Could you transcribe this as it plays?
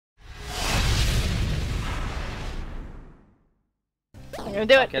I'm gonna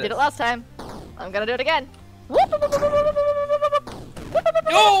do it. I did it last time. I'm gonna do it again.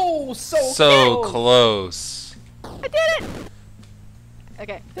 Oh, so close. I did it.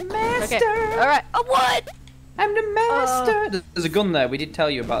 Okay. The master. Okay. All right. I won. I'm the master. There's a gun there. We did tell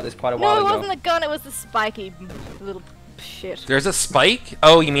you about this quite a while ago. No, it wasn't the gun. It was the spiky little shit. There's a spike?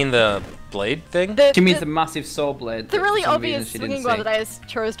 Oh, you mean the blade thing? She means the massive saw blade. The really obvious swinging one that I just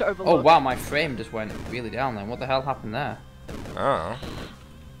chose to overlook. Oh wow, my frame just went really down then. What the hell happened there? Oh.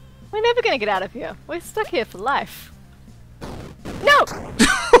 We're never gonna get out of here. We're stuck here for life. No!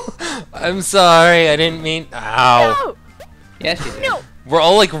 I'm sorry, I didn't mean. Ow. No! Yes, you did. No! We're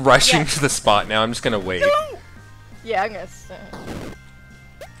all like rushing to the spot now. I'm just gonna wait. No! Yeah, I'm gonna.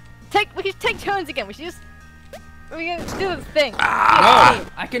 We can take turns again. We should just. We're gonna do the thing. Ah!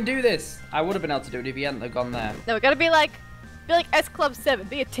 I can do this. I would have been able to do it if you hadn't have gone there. No, we gotta be like S Club 7.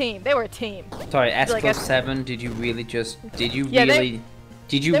 Be a team. They were a team. Sorry, S like Club 7. Did you really just? Did you yeah, really?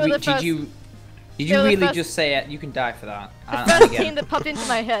 Did you really just say it? You can die for that. The first team that popped into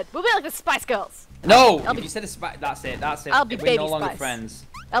my head. We'll be like the Spice Girls. No! You said a Spice. That's it. That's it. I'll be We're Baby no longer Spice. friends.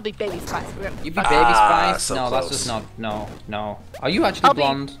 I'll be Baby Spice. You be Baby Spice? So no, close. that's just not. No, no. Are you actually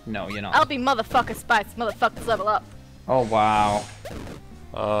blonde? No, you're not. I'll be Motherfucker Spice. Motherfuckers level up. Oh wow.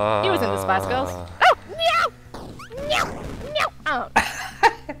 He was in the Spice Girls. Oh! Meow! Meow! Meow! Oh.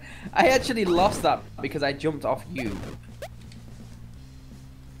 I actually lost that because I jumped off you.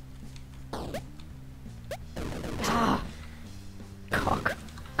 Ah. Cock.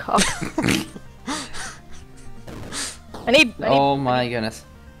 Cock. I need. Oh my goodness.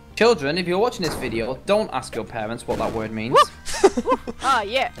 Children, if you're watching this video, don't ask your parents what that word means. Oh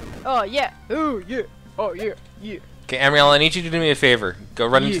yeah. Oh yeah. Oh yeah. Oh yeah. Yeah. Okay, Amriel, I need you to do me a favor. Go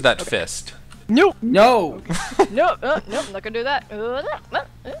run into that fist. No. No. No. No. I'm not gonna do that.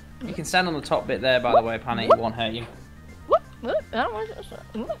 You can stand on the top bit there, by the way, Panny. It won't hurt you. I don't want to.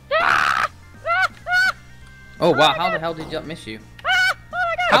 Oh wow, how the hell did that miss you?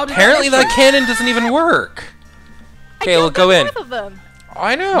 Apparently that cannon doesn't even work. Okay, we'll go in.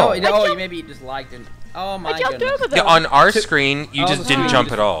 I know. No, maybe you just lagged and. Oh my goodness. Yeah, on our screen, you just didn't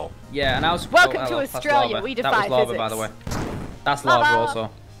jump at all. Yeah, and I was. Welcome to Australia. We defy That was lava, physics. by the way. That's lava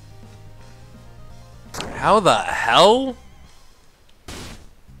also. How the hell?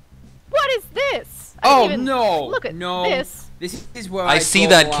 What is this? Oh no! Look at this. This is where I see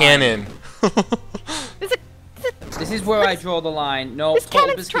that cannon. This is where I draw the line. No, this Total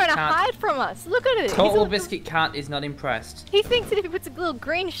cannon's Biscuit trying to Cat. hide from us. Look at it. Total Biscuit Cat is not impressed. He thinks that if he puts a little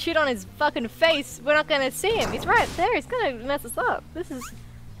green shit on his fucking face, we're not gonna see him. He's right there. He's gonna mess us up. This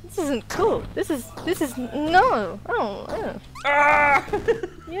isn't cool. This is no. Oh. Ah!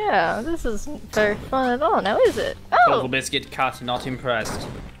 Yeah, this isn't very fun at all. Now is it? Oh. Total Biscuit Cat not impressed.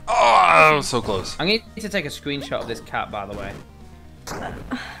 Oh, so close. I'm going to take a screenshot of this cat, by the way.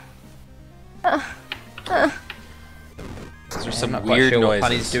 Those are some I'm not weird quite sure noises. what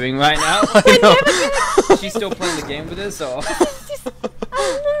Paddy's doing right now. I know. She's still playing the game with us, or?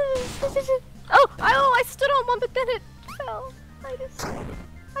 I stood on one, but then it fell. I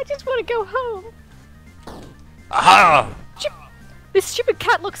just want to go home. Aha! This stupid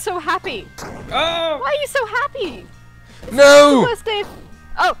cat looks so happy. Oh! Why are you so happy? No! The worst day.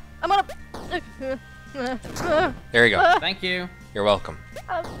 Oh, I'm on a. There you go. Thank you. You're welcome.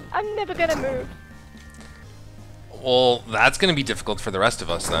 I'm never gonna move. Well, that's gonna be difficult for the rest of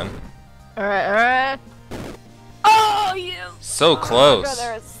us then. Alright. Oh, you! So close. Oh,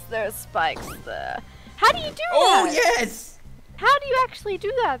 God, there's spikes there. How do you do that? Oh, yes! How do you actually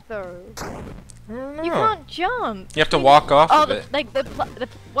do that, though? You can't jump. You have to walk off of it.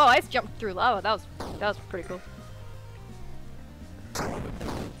 Whoa, I just jumped through lava. That was pretty cool.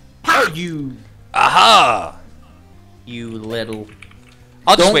 Oh, you! Aha! You little...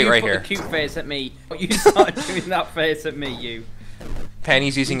 I'll just Don't wait you right put here. the cute face at me. You started doing that face at me, you.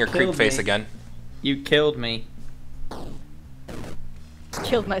 Penny's using her creep killed face me. again. You killed me.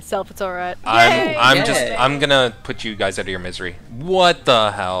 Killed myself. It's alright. I'm gonna put you guys out of your misery. What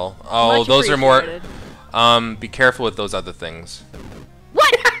the hell? Oh, Much those are more. appreciated. Be careful with those other things.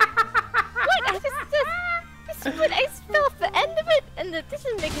 What? What? I fell off the end of it, and this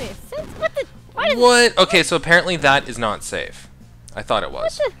doesn't make any sense. What the? What? Okay, so apparently that is not safe. I thought it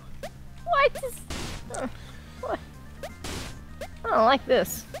was. What is? What? I don't like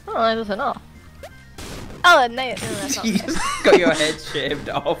this. I don't like this at all. Oh, no, that's not You fair. just got your head shaved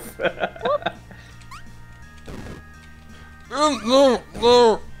off.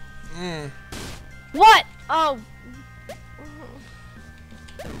 What? Oh.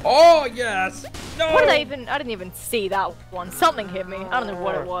 Oh, yes! No! What did I didn't even see that one. Something hit me. I don't know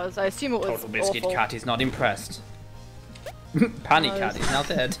what it was. I assume it was Total Biscuit awful. Cat is not impressed. Panic Cat is now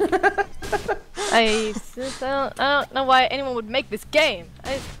dead. I don't know why anyone would make this game.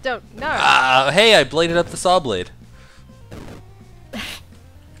 I just don't know. Hey, I bladed up the saw blade.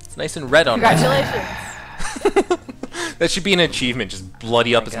 It's nice and red on it. Congratulations. That should be an achievement. Just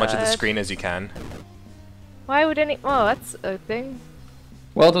bloody up as much of the screen as you can. Why would any? Oh, that's a thing.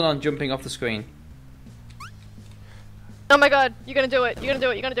 Well done on jumping off the screen. Oh my god, you're gonna do it. You're gonna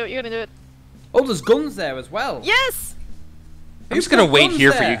do it. You're gonna do it. You're gonna do it. Oh, there's guns there as well. Yes! I'm just gonna wait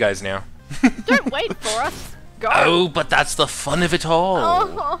here for you guys now. Don't wait for us. Go. Oh, but that's the fun of it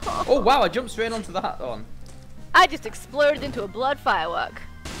all. Oh wow, I jumped straight onto that one. I just exploded into a blood firework.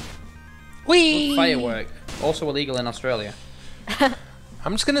 Whee! Firework. Also illegal in Australia.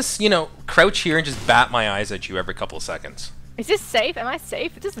 I'm just gonna, you know, crouch here and just bat my eyes at you every couple of seconds. Is this safe? Am I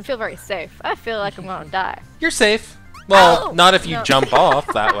safe? It doesn't feel very safe. I feel like I'm gonna die. You're safe. Well, Ow! not if you No. jump off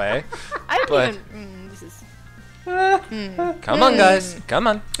that way. I don't But- even. This is. Come on, guys. Come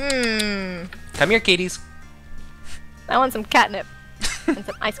on. Come here, Katie's. I want some catnip and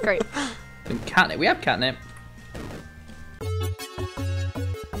some ice cream. And catnip. We have catnip.